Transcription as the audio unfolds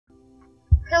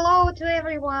Hello to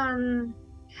everyone,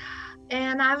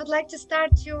 and I would like to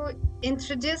start to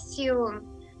introduce you,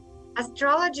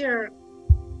 astrologer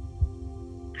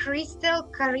Crystal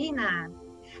Karina.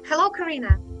 Hello,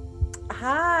 Karina.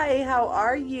 Hi, how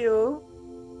are you?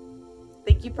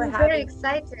 Thank you for I'm very having me.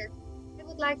 excited. I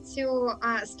would like to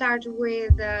start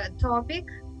with the topic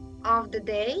of the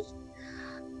day,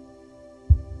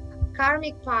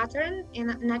 karmic pattern in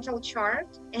a natal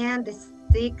chart and the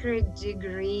secret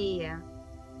degree.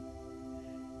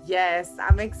 Yes,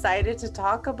 I'm excited to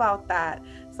talk about that.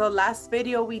 So last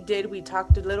video we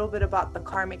talked a little bit about the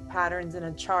karmic patterns in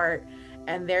a chart,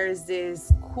 and there's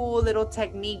this cool little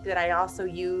technique that I also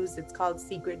use. It's called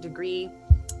secret degree.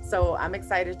 So I'm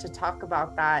excited to talk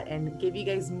about that and give you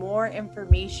guys more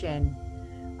information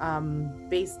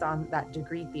based on that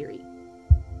degree theory.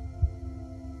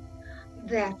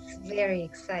 That's very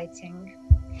exciting.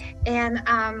 And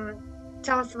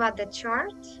tell us about the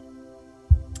chart.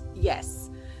 Yes.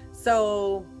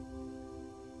 So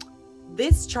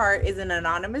this chart is an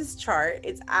anonymous chart.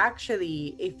 It's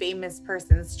actually a famous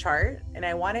person's chart, and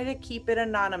I wanted to keep it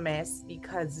anonymous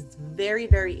because it's very,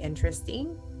 very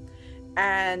interesting.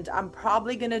 And I'm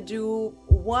probably going to do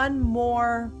one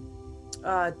more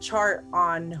chart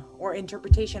on, or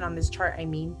interpretation on this chart, I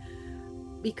mean,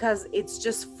 because it's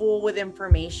just full with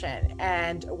information.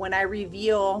 And when I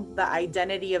reveal the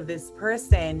identity of this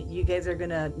person, you guys are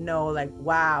gonna know, like,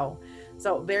 wow.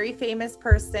 So very famous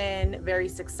person, very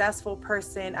successful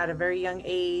person at a very young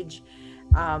age,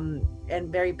 and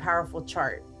very powerful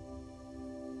chart.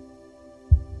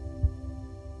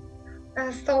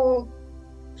 So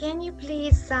can you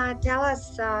please tell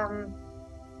us how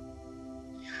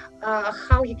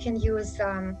you can use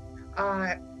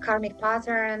karmic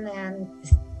pattern and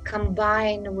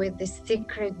combine with the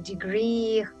secret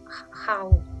degree?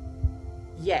 How?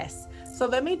 Yes. So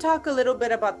let me talk a little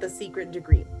bit about the secret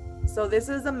degree. So this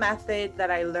is a method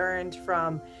that I learned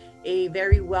from a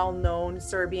very well-known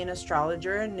Serbian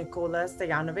astrologer, Nikola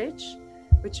Stojanovic,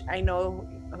 which I know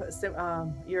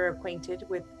you're acquainted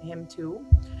with him too.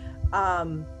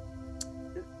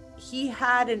 He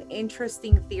had an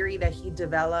interesting theory that he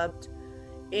developed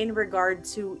in regard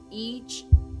to each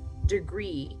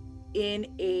degree in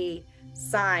a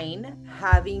sign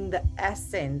having the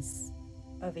essence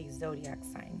of a zodiac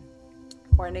sign.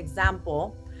 For an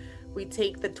example, we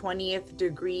take the 20th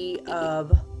degree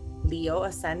of Leo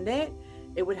ascendant,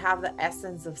 it would have the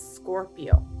essence of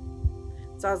Scorpio.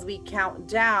 So as we count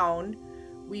down,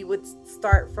 we would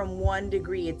start from 1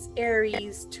 degree, it's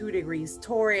Aries, 2 degrees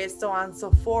Taurus, so on and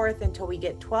so forth until we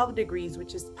get 12 degrees,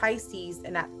 which is Pisces,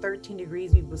 and at 13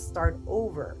 degrees we will start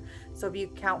over. So if you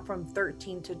count from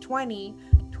 13 to 20,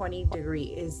 20 degree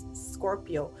is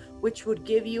Scorpio, which would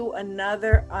give you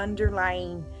another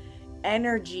underlying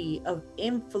energy of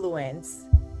influence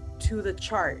to the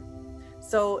chart.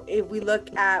 So if we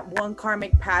look at one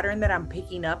karmic pattern that I'm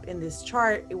picking up in this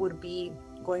chart, it would be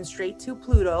going straight to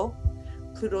Pluto.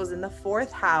 Pluto's in the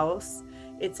 4th house.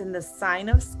 It's in the sign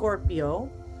of Scorpio,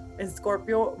 and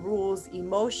Scorpio rules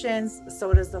emotions.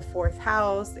 So does the 4th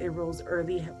house. It rules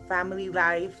early family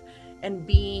life, and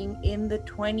being in the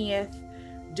 20th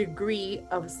degree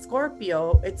of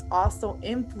Scorpio, it's also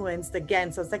influenced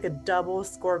again. So it's like a double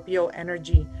Scorpio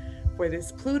energy for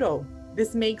this Pluto.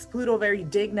 This makes Pluto very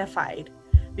dignified,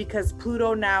 because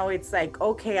Pluto now, it's like,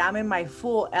 okay, I'm in my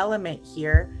full element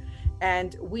here.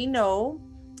 And we know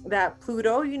that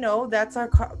Pluto, that's our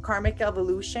karmic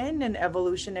evolution and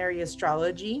evolutionary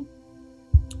astrology.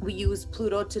 We use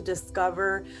Pluto to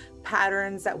discover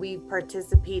patterns that we've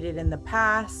participated in the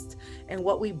past and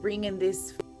what we bring in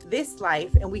this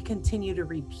life, and we continue to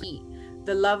repeat.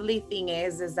 The lovely thing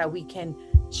is that we can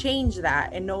change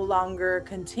that and no longer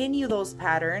continue those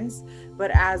patterns, but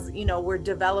as we're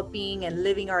developing and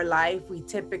living our life, we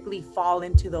typically fall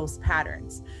into those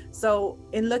patterns. So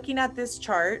in looking at this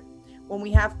chart, when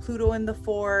we have Pluto in the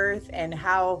 4th and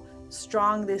how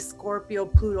strong this Scorpio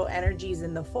Pluto energy is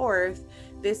in the 4th,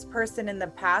 this person in the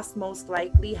past most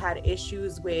likely had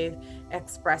issues with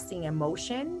expressing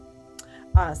emotion,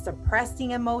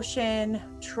 suppressing emotion,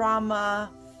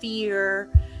 trauma, fear.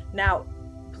 Now,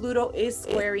 Pluto is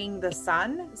squaring the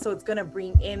sun, so it's going to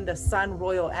bring in the sun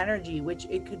royal energy, which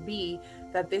it could be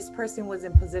that this person was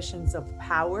in positions of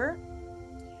power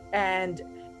and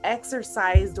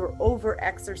exercised or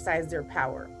over-exercised their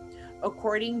power.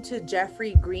 According to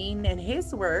Jeffrey Green and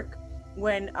his work,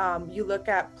 when you look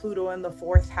at Pluto in the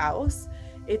 4th house,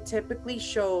 it typically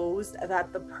shows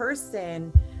that the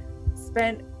person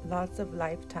spent lots of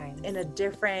lifetimes in a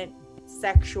different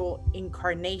sexual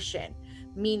incarnation.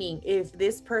 Meaning, if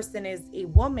this person is a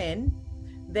woman,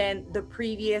 then the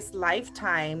previous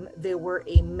lifetime, they were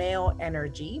a male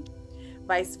energy.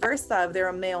 Vice versa, if they're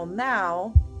a male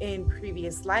now, in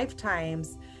previous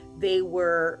lifetimes, they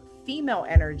were female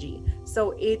energy.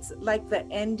 So it's like the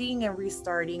ending and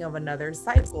restarting of another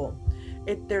cycle.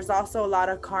 There's also a lot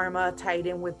of karma tied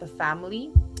in with the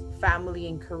family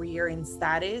and career and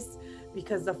status,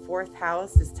 because the 4th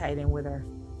house is tied in with our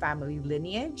family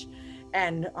lineage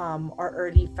and our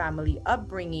early family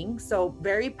upbringing. So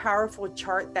very powerful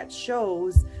chart that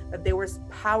shows that there was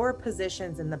power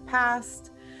positions in the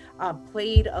past,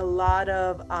 played a lot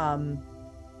of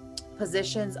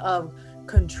positions of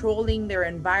controlling their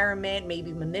environment,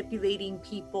 maybe manipulating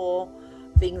people,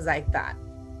 things like that.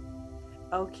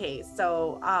 Okay,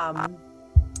 so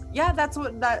yeah, that's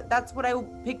what I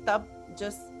picked up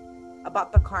just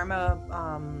about the karma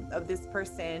of this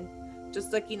person.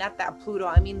 Just looking at that Pluto,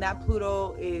 I mean, that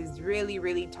Pluto is really,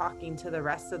 really talking to the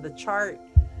rest of the chart.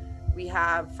 We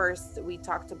have, first, we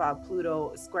talked about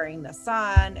Pluto squaring the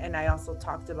sun, and I also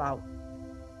talked about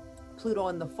Pluto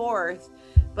in the 4th,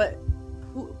 but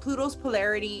Pluto's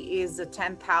polarity is the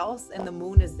 10th house, and the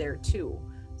moon is there too.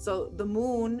 So the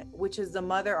moon, which is the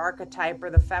mother archetype or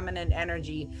the feminine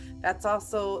energy, that's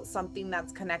also something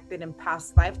that's connected in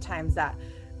past lifetimes, that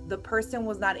the person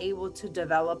was not able to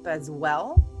develop as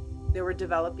well. They were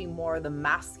developing more of the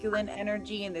masculine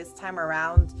energy, and this time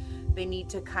around they need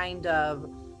to kind of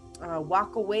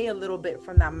walk away a little bit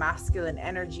from that masculine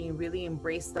energy and really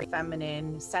embrace the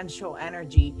feminine sensual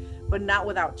energy, but not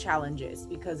without challenges,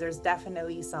 because there's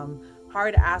definitely some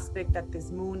hard aspect that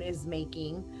this moon is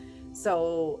making.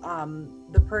 So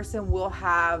the person will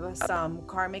have some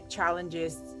karmic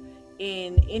challenges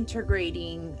in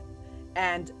integrating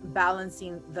and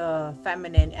balancing the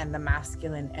feminine and the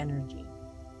masculine energy.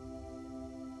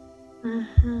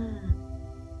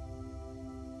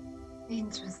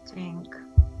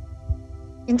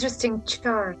 Interesting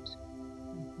chart.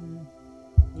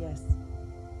 Yes.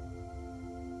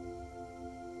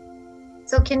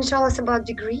 So can you tell us about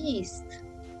degrees?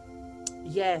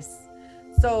 Yes.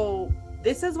 So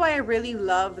this is why I really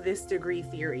love this degree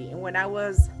theory. And when I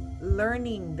was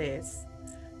learning this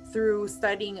through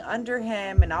studying under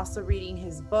him and also reading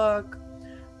his book,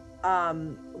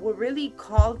 what really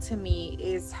called to me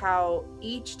is how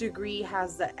each degree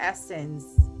has the essence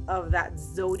of that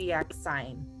zodiac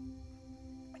sign.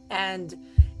 And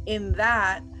in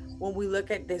that, when we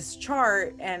look at this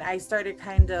chart, and I started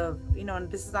kind of, you know, and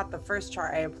this is not the first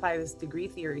chart I apply this degree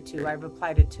theory to, I've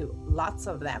applied it to lots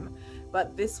of them,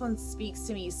 but this one speaks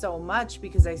to me so much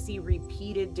because I see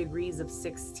repeated degrees of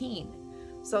 16.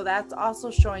 So that's also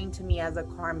showing to me as a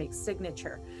karmic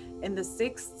signature. And the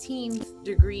 16th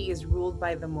degree is ruled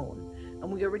by the moon.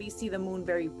 And we already see the moon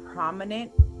very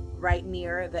prominent right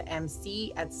near the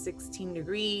MC at 16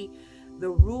 degree. The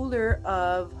ruler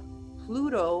of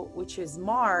Pluto, which is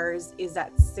Mars, is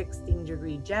at 16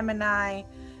 degree Gemini.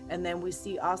 And then we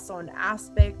see also an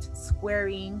aspect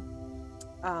squaring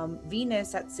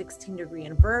Venus at 16 degree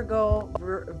in Virgo.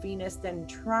 Venus then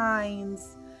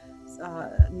trines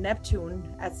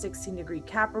Neptune at 16 degree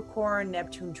Capricorn.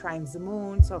 Neptune trines the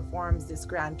moon, so it forms this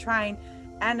grand trine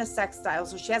and a sextile.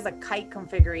 So she has a kite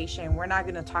configuration. We're not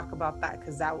going to talk about that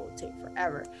because that will take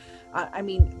forever. I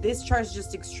mean, this chart is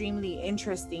just extremely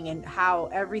interesting and how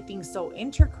everything's so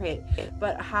intricate,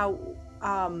 but how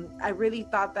I really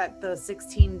thought that the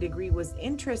 16 degree was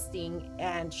interesting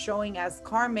and showing as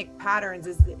karmic patterns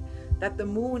is that the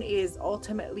moon is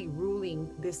ultimately ruling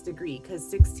this degree, because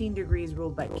 16 degrees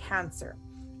ruled by Cancer,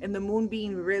 and the moon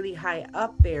being really high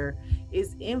up there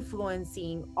is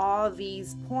influencing all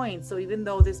these points. So even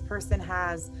though this person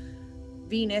has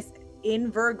Venus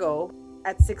in Virgo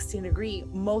at 16 degree,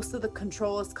 most of the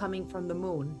control is coming from the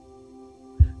moon,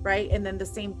 right? And then the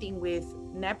same thing with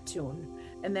Neptune.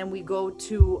 And then we go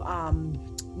to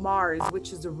Mars,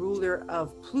 which is the ruler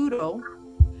of Pluto.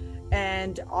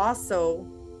 And also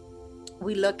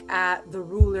we look at the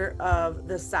ruler of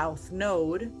the South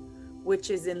Node,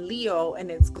 which is in Leo, and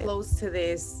it's close to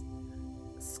this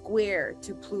square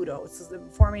to Pluto. So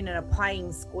it's forming an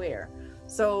applying square.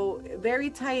 So very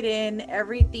tight in,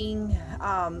 everything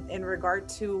in regard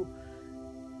to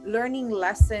learning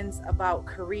lessons about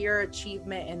career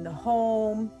achievement in the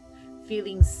home,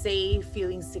 feeling safe,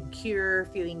 feeling secure,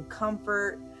 feeling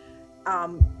comfort.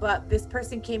 But this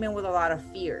person came in with a lot of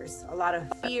fears, a lot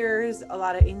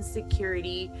of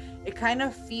insecurity. It kind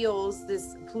of feels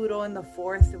this Pluto in the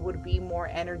 4th would be more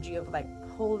energy of like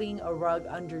pulling a rug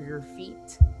under your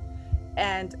feet.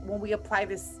 And when we apply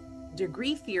this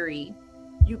degree theory,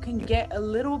 you can get a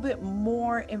little bit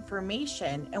more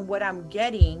information. And what I'm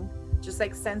getting, just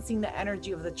like sensing the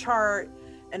energy of the chart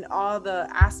and all the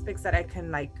aspects that I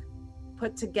can like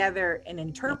put together and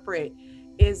interpret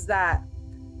is that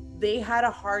they had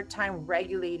a hard time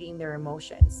regulating their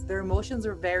emotions. Their emotions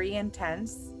were very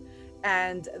intense,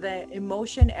 and the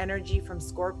emotion energy from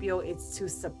Scorpio, it's to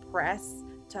suppress,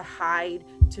 to hide,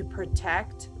 to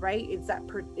protect, right? It's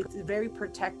a very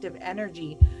protective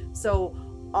energy. So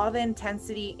all the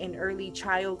intensity in early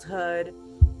childhood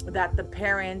that the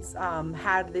parents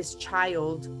had this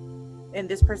child, and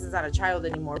this person's not a child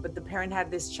anymore, but the parent had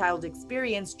this child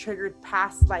experience, triggered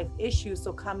past life issues.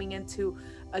 So coming into,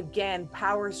 again,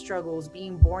 power struggles,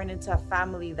 being born into a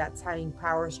family that's having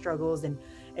power struggles and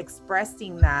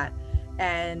expressing that,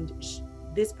 and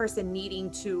this person needing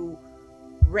to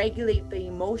regulate the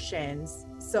emotions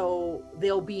so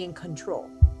they'll be in control.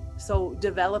 So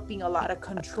developing a lot of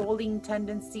controlling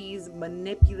tendencies,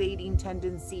 manipulating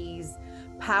tendencies,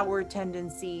 power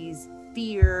tendencies,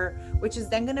 fear, which is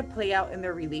then going to play out in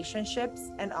their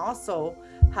relationships, and also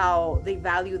how they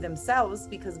value themselves,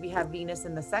 because we have Venus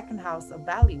in the second house of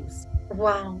values.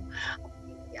 Wow.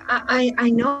 I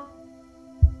know.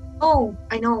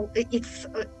 I know. It's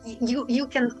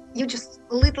you just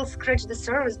a little scratch the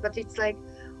surface, but it's like,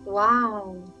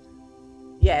 wow.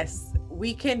 Yes,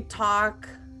 we can talk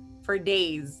for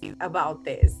days about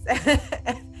this.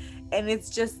 And it's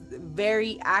just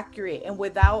very accurate. And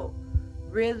without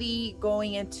really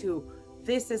going into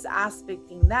this is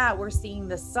aspecting that, we're seeing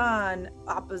the sun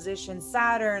opposition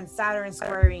Saturn, Saturn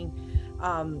squaring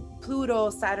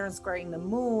Pluto, Saturn squaring the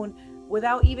moon,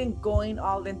 without even going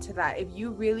all into that. If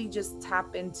you really just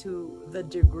tap into the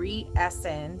degree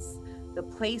essence, the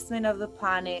placement of the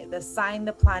planet, the sign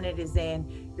the planet is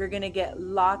in, you're going to get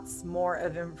lots more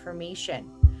of information,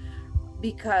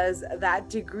 because that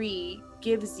degree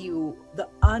gives you the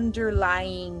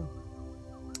underlying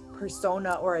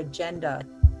persona or agenda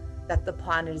that the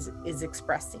planet is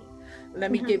expressing.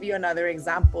 Let me give you another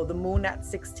example. The moon at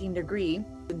 16 degree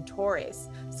in Taurus.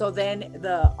 So then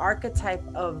the archetype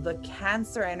of the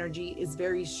Cancer energy is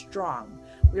very strong.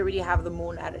 We already have the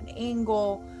moon at an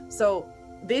angle. So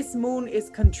this moon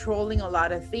is controlling a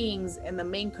lot of things, and the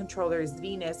main controller is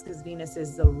Venus, because Venus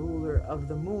is the ruler of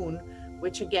the moon,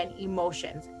 which again,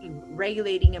 emotions,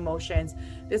 regulating emotions.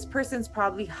 This person's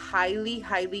probably highly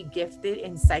gifted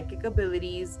in psychic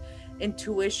abilities,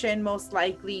 intuition, most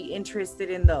likely interested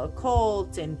in the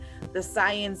occult and the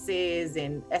sciences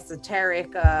and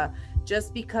esoterica,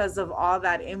 just because of all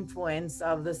that influence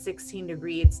of the 16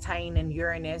 degree. It's tying in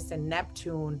Uranus and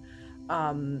Neptune,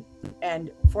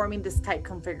 and forming this type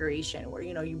configuration where,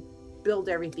 you know, you build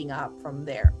everything up from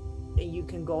there, and you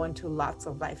can go into lots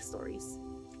of life stories.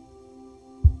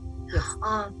 Yes.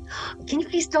 Can you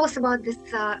please tell us about this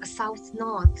South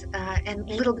Node and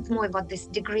a little bit more about this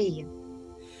degree?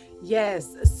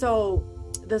 Yes. So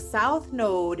the South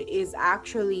Node is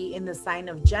actually in the sign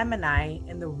of Gemini,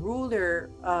 and the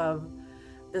ruler of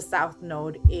the South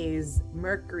Node is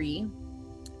Mercury,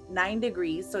 9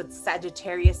 degrees. So it's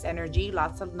Sagittarius energy,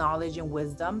 lots of knowledge and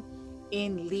wisdom,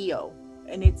 in Leo.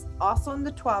 And it's also in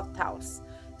the 12th house.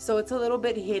 So it's a little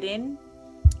bit hidden.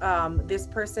 This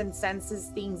person senses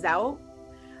things out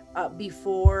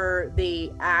before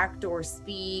they act or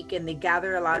speak, and they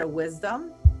gather a lot of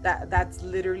wisdom. That's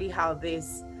literally how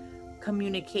this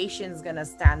communication is going to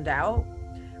stand out.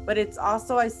 But it's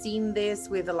also, I've seen this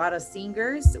with a lot of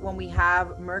singers. When we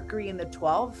have Mercury in the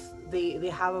 12th, they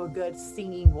have a good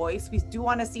singing voice. We do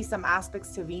want to see some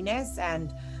aspects to Venus,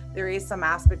 and there is some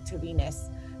aspect to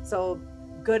Venus. So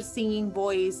good singing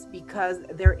voice, because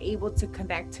they're able to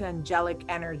connect to angelic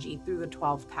energy through the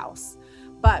 12th house.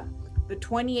 But the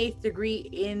 28th degree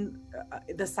in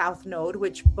the South Node,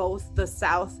 which both the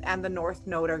South and the North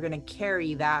Node are going to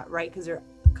carry that, right? Because they're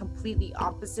completely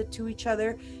opposite to each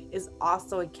other, is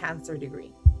also a Cancer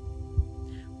degree.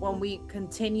 When we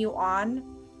continue on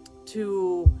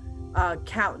to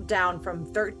count down from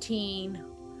 13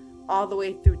 all the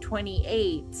way through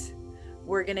 28,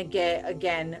 we're going to get,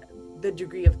 again, the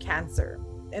degree of Cancer.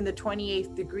 And the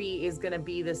 28th degree is going to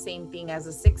be the same thing as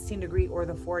a 16 degree or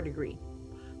the 4 degree.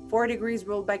 4 degrees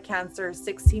ruled by Cancer,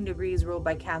 16 degrees ruled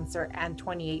by Cancer, and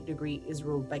 28 degree is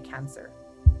ruled by Cancer.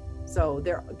 So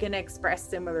they're going to express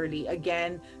similarly.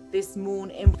 Again, this moon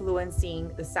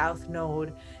influencing the South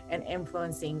Node and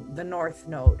influencing the North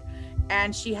Node.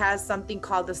 And she has something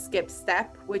called the skip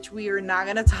step, which we are not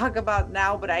going to talk about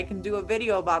now, but I can do a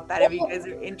video about that if you guys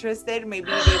are interested. Maybe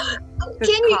you guys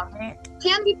could comment.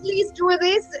 Can we please do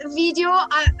this video?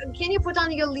 Can you put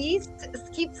on your list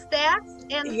skip steps?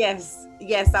 And yes,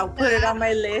 I'll put it on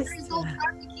my list.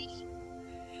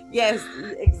 Yes,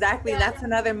 exactly. That's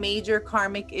another major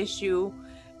karmic issue.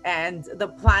 And the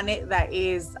planet that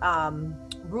is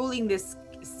ruling this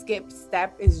skip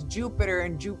step is Jupiter,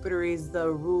 and Jupiter is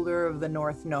the ruler of the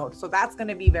North Node. So that's going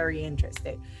to be very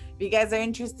interesting. If you guys are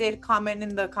interested, comment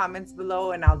in the comments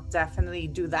below and I'll definitely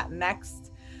do that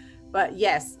next. But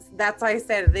yes, that's why I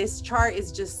said this chart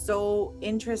is just so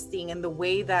interesting, and the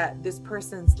way that this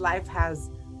person's life has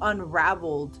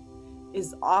unraveled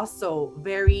is also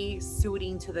very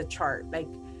suiting to the chart. Like,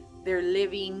 they're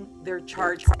living their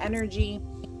chart's energy.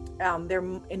 They're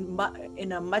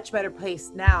in a much better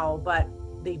place now, but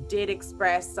they did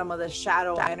express some of the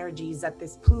shadow energies that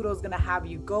this Pluto is going to have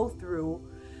you go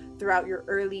throughout your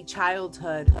early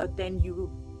childhood. But then you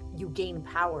gain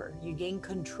power, you gain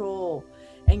control,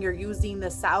 and you're using the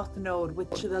South Node,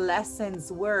 which the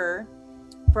lessons were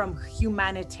from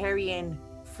humanitarian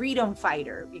freedom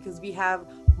fighter, because we have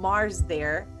Mars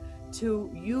there, to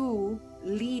you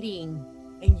leading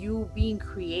and you being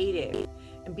creative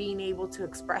and being able to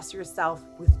express yourself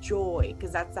with joy,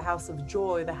 because that's the house of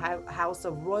joy, the house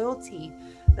of royalty,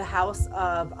 the house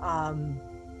of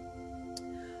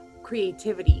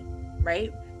creativity,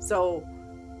 right? So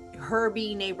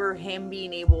him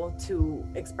being able to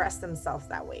express themselves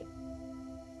that way.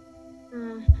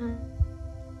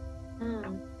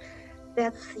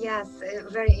 That's, yes,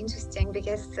 very interesting,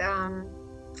 because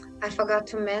I forgot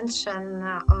to mention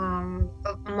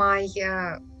my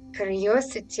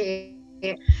curiosity.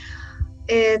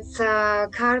 It's a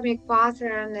karmic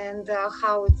pattern, and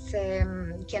how it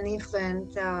can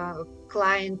influence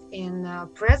client in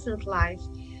present life,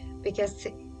 because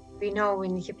we know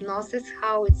in hypnosis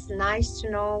how it's nice to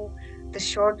know the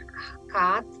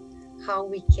shortcut, how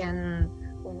we can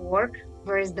work,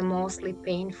 where is the mostly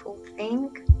painful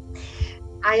thing.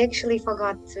 I actually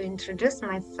forgot to introduce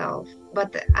myself,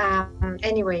 but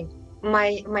anyway,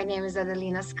 my name is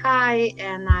Adelina Sky,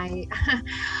 and I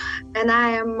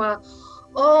am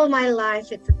all my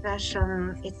life, it's a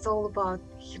passion. It's all about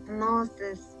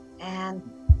hypnosis and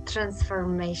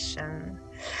transformation.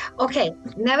 Okay,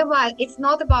 never mind. It's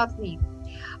not about me.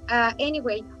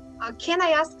 Anyway, can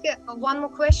I ask one more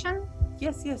question?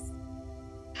 Yes.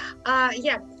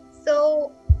 Yeah.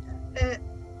 So,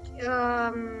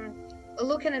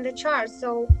 looking at the chart,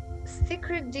 so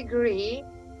secret degree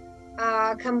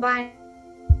combined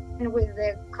with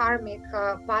the karmic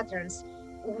patterns,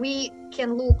 we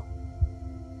can look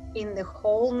in the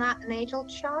whole natal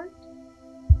chart?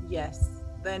 Yes,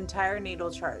 the entire natal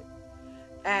chart.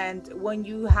 And when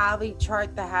you have a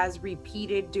chart that has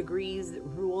repeated degrees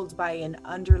ruled by an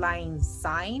underlying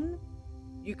sign,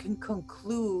 you can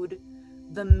conclude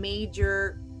the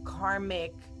major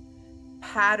karmic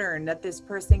pattern that this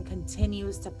person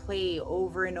continues to play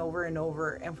over and over and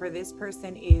over. And for this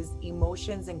person is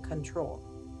emotions and control.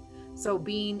 So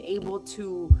being able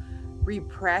to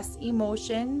repress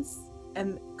emotions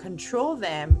and control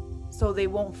them so they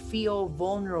won't feel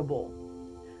vulnerable,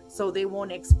 so they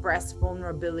won't express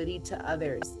vulnerability to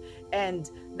others. And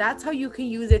that's how you can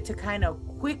use it to kind of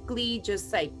quickly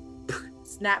just like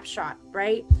snapshot,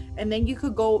 right? And then you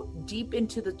could go deep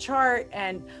into the chart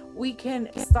and we can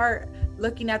start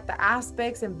looking at the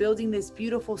aspects and building this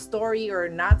beautiful story or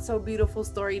not so beautiful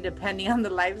story, depending on the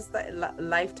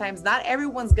lifetimes. Not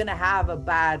everyone's gonna have a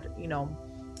bad,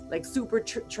 like super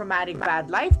traumatic bad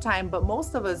lifetime, but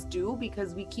most of us do,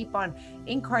 because we keep on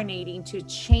incarnating to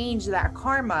change that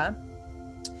karma.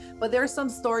 But there are some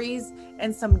stories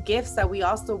and some gifts that we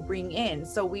also bring in,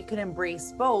 so we can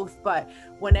embrace both. But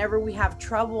whenever we have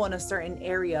trouble in a certain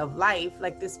area of life,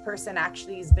 like this person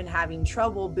actually has been having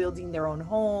trouble building their own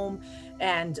home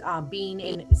and being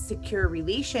in secure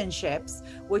relationships,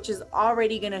 which is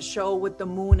already going to show with the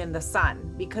moon and the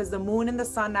sun, because the moon and the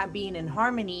sun not being in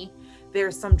harmony,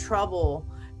 there's some trouble,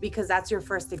 because that's your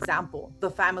first example, the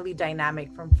family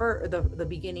dynamic from the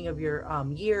beginning of your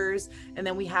years. And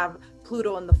then we have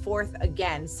Pluto in the fourth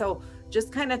again. So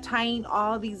just kind of tying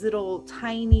all these little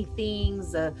tiny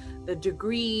things, the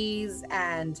degrees,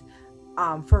 and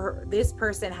for this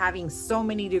person having so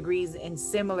many degrees in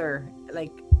similar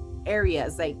like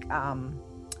areas, like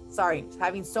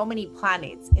having so many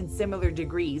planets in similar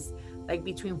degrees, like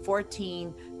between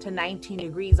 14 to 19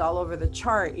 degrees all over the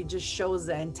chart. It just shows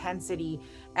the intensity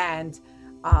and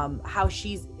how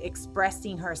she's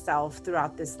expressing herself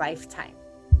throughout this lifetime.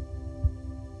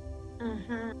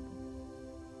 Mm-hmm.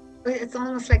 It's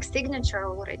almost like signature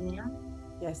already, yeah?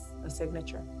 Yes, a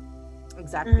signature.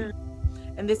 Exactly.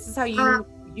 And this is how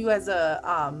you as a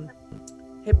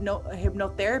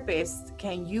hypnotherapist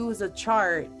can use a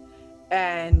chart,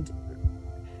 and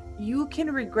you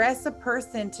can regress a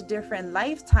person to different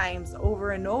lifetimes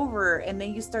over and over, and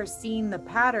then you start seeing the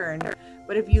pattern.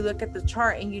 But if you look at the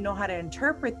chart and you know how to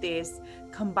interpret this,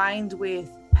 combined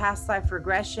with past life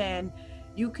regression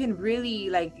you can really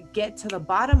like get to the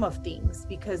bottom of things,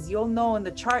 because you'll know, and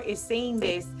the chart is saying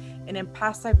this, and in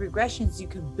past life regressions you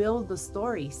can build the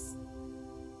stories.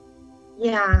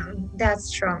 Yeah,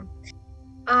 that's true.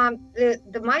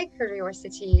 My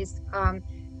curiosity is,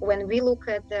 when we look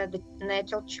at the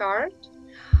natal chart,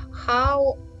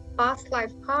 how past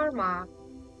life karma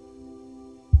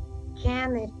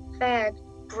can affect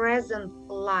present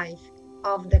life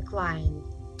of the client.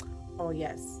 Oh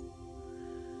yes.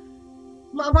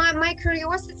 My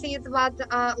curiosity is about the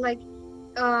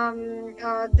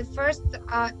first,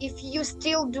 if you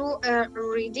still do a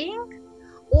reading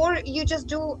or you just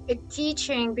do a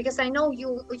teaching, because I know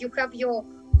you have your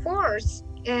course,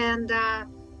 and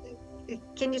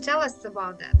can you tell us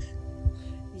about that?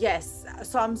 Yes,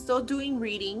 so I'm still doing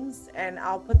readings, and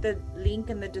I'll put the link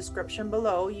in the description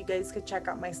below. You guys could check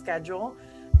out my schedule.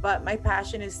 But my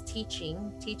passion is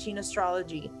teaching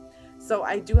astrology. So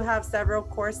I do have several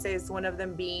courses, one of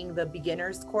them being the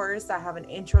beginner's course. I have an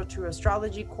intro to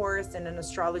astrology course and an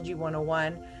astrology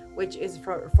 101, which is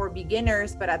for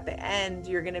beginners, but at the end,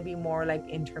 you're going to be more like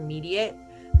intermediate.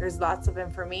 There's lots of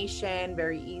information,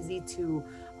 very easy to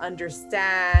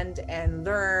understand and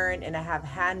learn, and I have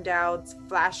handouts,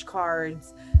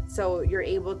 flashcards, so you're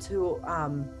able to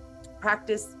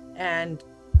practice and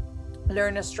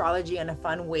learn astrology in a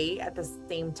fun way at the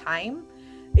same time.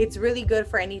 It's really good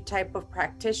for any type of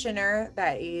practitioner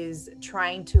that is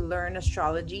trying to learn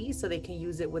astrology so they can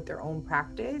use it with their own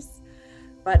practice.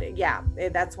 But yeah,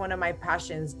 that's one of my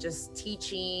passions, just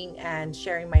teaching and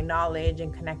sharing my knowledge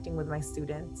and connecting with my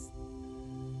students.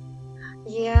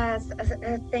 Yes,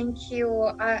 thank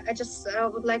you. I just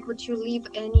would like would you leave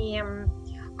any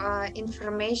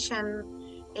information,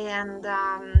 and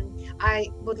I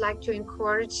would like to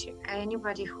encourage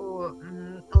anybody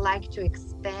who like to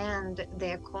expand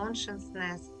their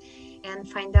consciousness and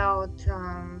find out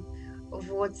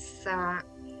what's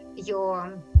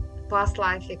your past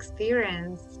life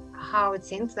experience, how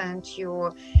it's influenced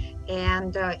you,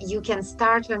 and you can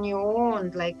start on your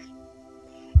own, like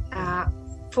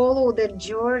follow the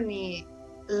journey,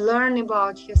 learn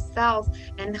about yourself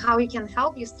and how you can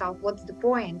help yourself. What's the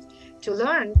point to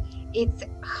learn? It's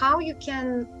how you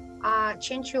can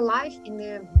change your life in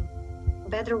a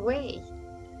better way.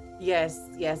 Yes,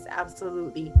 yes,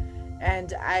 absolutely.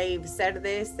 And I've said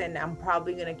this, and I'm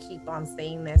probably going to keep on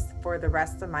saying this for the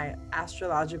rest of my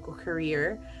astrological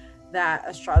career, that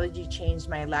astrology changed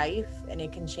my life, and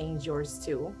it can change yours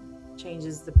too.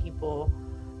 Changes the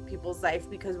people's life,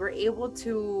 because we're able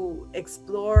to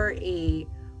explore a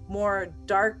more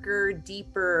darker,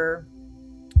 deeper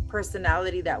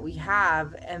personality that we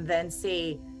have, and then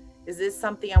say, is this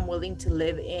something I'm willing to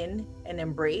live in and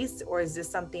embrace, or is this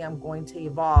something I'm going to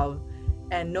evolve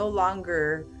and no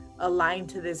longer align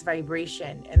to this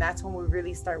vibration? And that's when we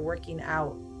really start working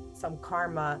out some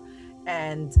karma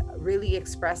and really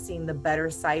expressing the better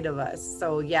side of us.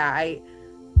 So yeah, I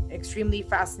extremely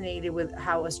fascinated with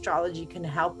how astrology can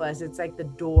help us. It's like the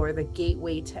door, the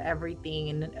gateway to everything,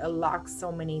 and it unlocks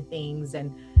so many things.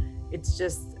 And it's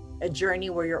just a journey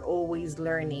where you're always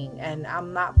learning. And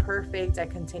I'm not perfect. I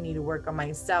continue to work on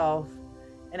myself,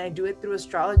 and I do it through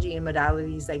astrology and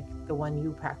modalities like the one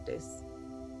you practice.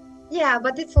 Yeah,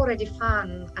 but it's already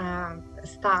fun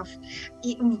stuff.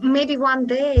 Maybe one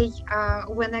day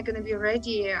when I'm gonna be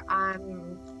ready,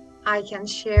 I can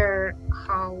share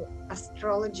how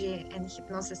astrology and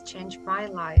hypnosis changed my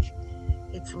life.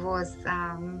 It was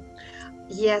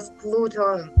yes,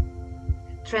 Pluto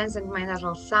transit my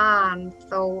natal sun,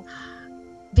 so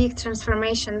big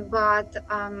transformation. But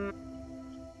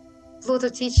Pluto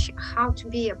teach how to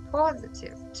be a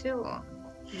positive too.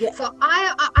 Yeah. So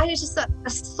I just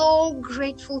so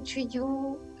grateful to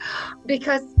you,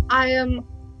 because I am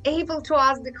able to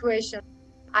ask the question.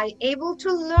 I able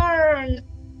to learn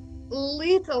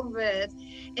little bit,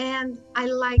 and I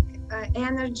like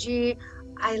energy.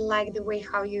 I like the way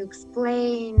how you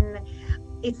explain.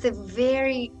 It's a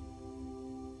very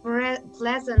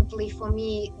pleasantly for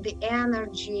me, the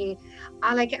energy.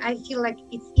 I feel like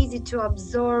it's easy to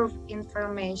absorb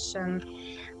information.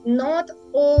 Not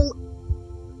all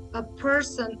a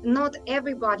person, not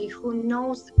everybody who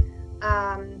knows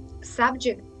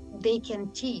subject they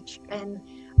can teach, and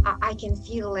I can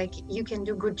feel like you can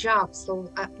do good job.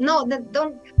 So no, that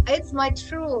don't. It's my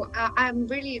true. I'm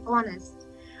really honest.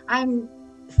 I'm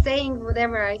saying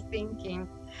whatever I'm thinking.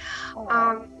 Oh,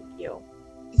 Um, thank you.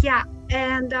 yeah,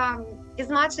 and as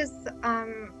much as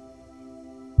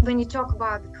when you talk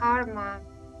about karma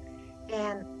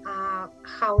and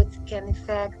how it can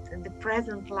affect the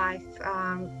present life,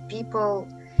 people,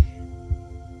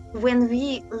 when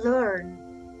we learn,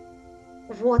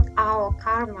 what our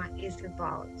karma is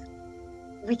about,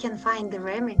 we can find the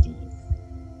remedies.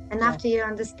 And after you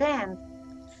understand,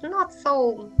 it's not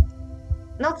so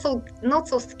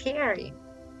scary.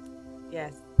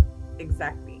 Yes,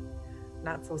 exactly.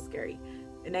 Not so scary.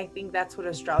 And I think that's what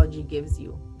astrology gives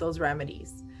you, those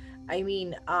remedies. I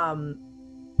mean,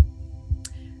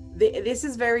 this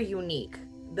is very unique.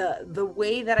 The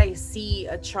way that I see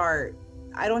a chart,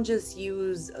 I don't just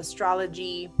use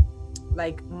astrology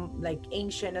like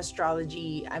ancient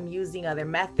astrology. I'm using other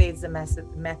methods, the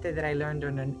method that I learned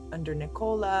under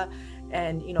Nikola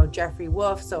and Jeffrey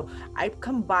Wolf. So I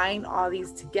combine all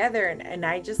these together, and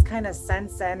I just kind of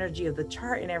sense the energy of the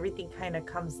chart, and everything kind of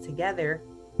comes together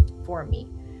for me.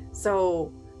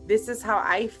 So this is how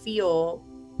I feel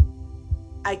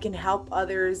I can help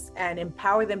others and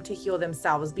empower them to heal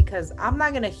themselves, because I'm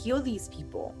not going to heal these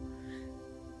people.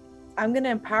 I'm going to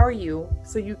empower you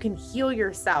so you can heal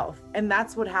yourself. And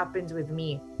that's what happens with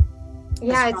me.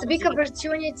 Yeah, it's a big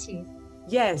opportunity.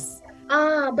 Yes.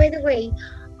 By the way,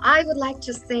 I would like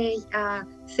to say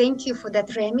thank you for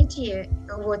that remedy,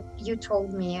 what you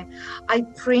told me. I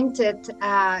printed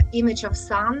image of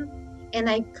sun and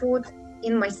I put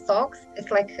in my socks.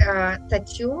 It's like a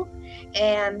tattoo.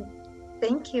 And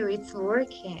thank you, it's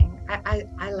working.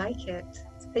 I like it.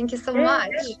 Thank you so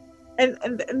much.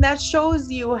 And that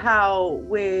shows you how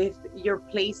with your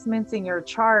placements in your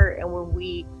chart, and when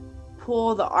we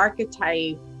pull the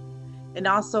archetype and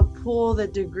also pull the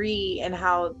degree and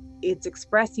how it's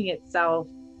expressing itself,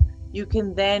 you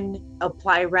can then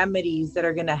apply remedies that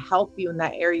are going to help you in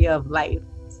that area of life.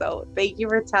 So thank you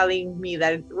for telling me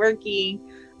that it's working.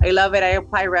 I love it. I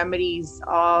apply remedies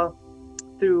all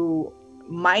through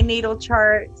my natal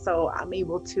chart, so I'm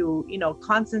able to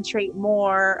concentrate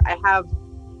more. I have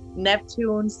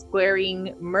Neptune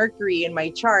squaring Mercury in my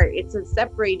chart. It's a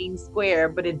separating square,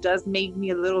 but it does make me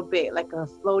a little bit like a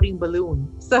floating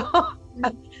balloon. So I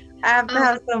have to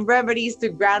have some remedies to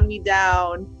ground me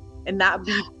down and not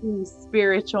be too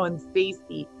spiritual and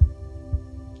spacey.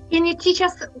 Can you teach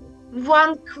us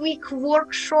one quick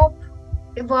workshop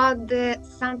about the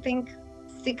something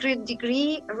secret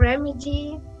degree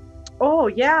remedy? Oh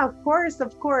yeah, of course.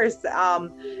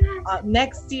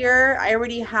 Next year, I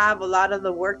already have a lot of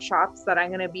the workshops that I'm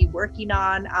going to be working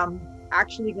on. I'm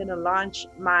actually going to launch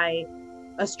my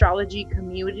astrology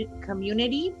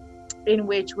community, in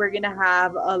which we're going to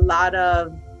have a lot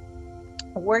of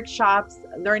workshops,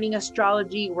 learning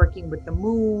astrology, working with the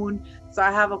moon. So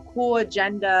I have a cool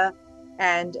agenda,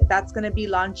 and that's going to be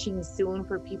launching soon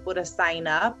for people to sign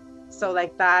up. So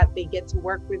like that, they get to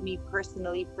work with me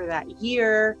personally for that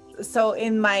year. So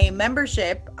in my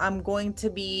membership, I'm going to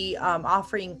be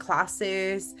offering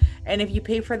classes. And if you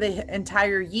pay for the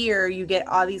entire year, you get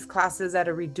all these classes at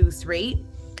a reduced rate.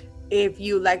 If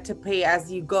you like to pay as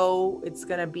you go, it's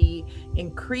going to be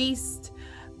increased,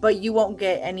 but you won't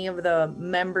get any of the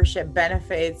membership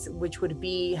benefits, which would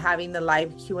be having the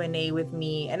live Q&A with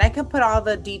me. And I can put all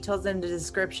the details in the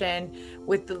description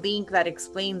with the link that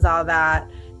explains all that,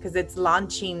 because it's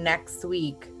launching next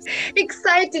week.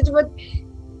 Excited, but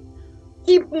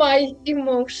keep my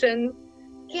emotion.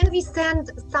 Can we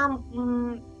send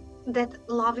some that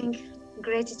loving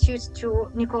gratitude to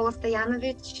Nikola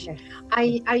Stojanovic? Yes.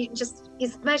 I just,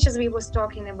 as much as we was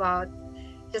talking about,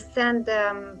 just send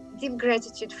deep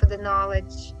gratitude for the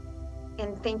knowledge,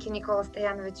 and thank you, Nikola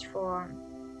Stojanovic, for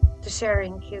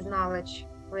sharing his knowledge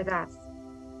with us.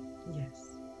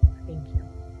 Yes, thank you.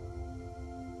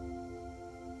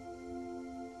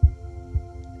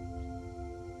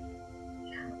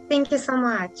 Thank you so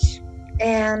much,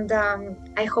 and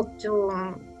I hope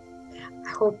for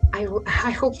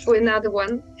another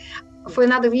one, for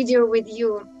another video with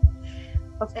you.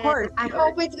 Of course. I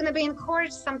hope it's going to be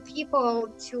encourage some people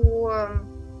to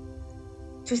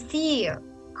see,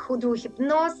 who do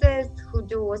hypnosis, who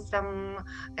do some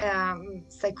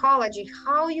psychology,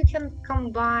 how you can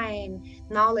combine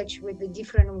knowledge with a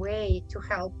different way to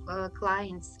help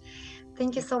clients.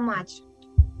 Thank you so much.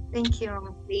 Thank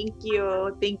you. Thank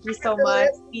you. Thank you so much.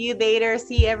 See you later.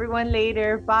 See everyone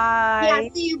later. Bye. Yeah,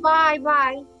 see you. Bye.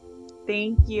 Bye.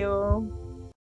 Thank you.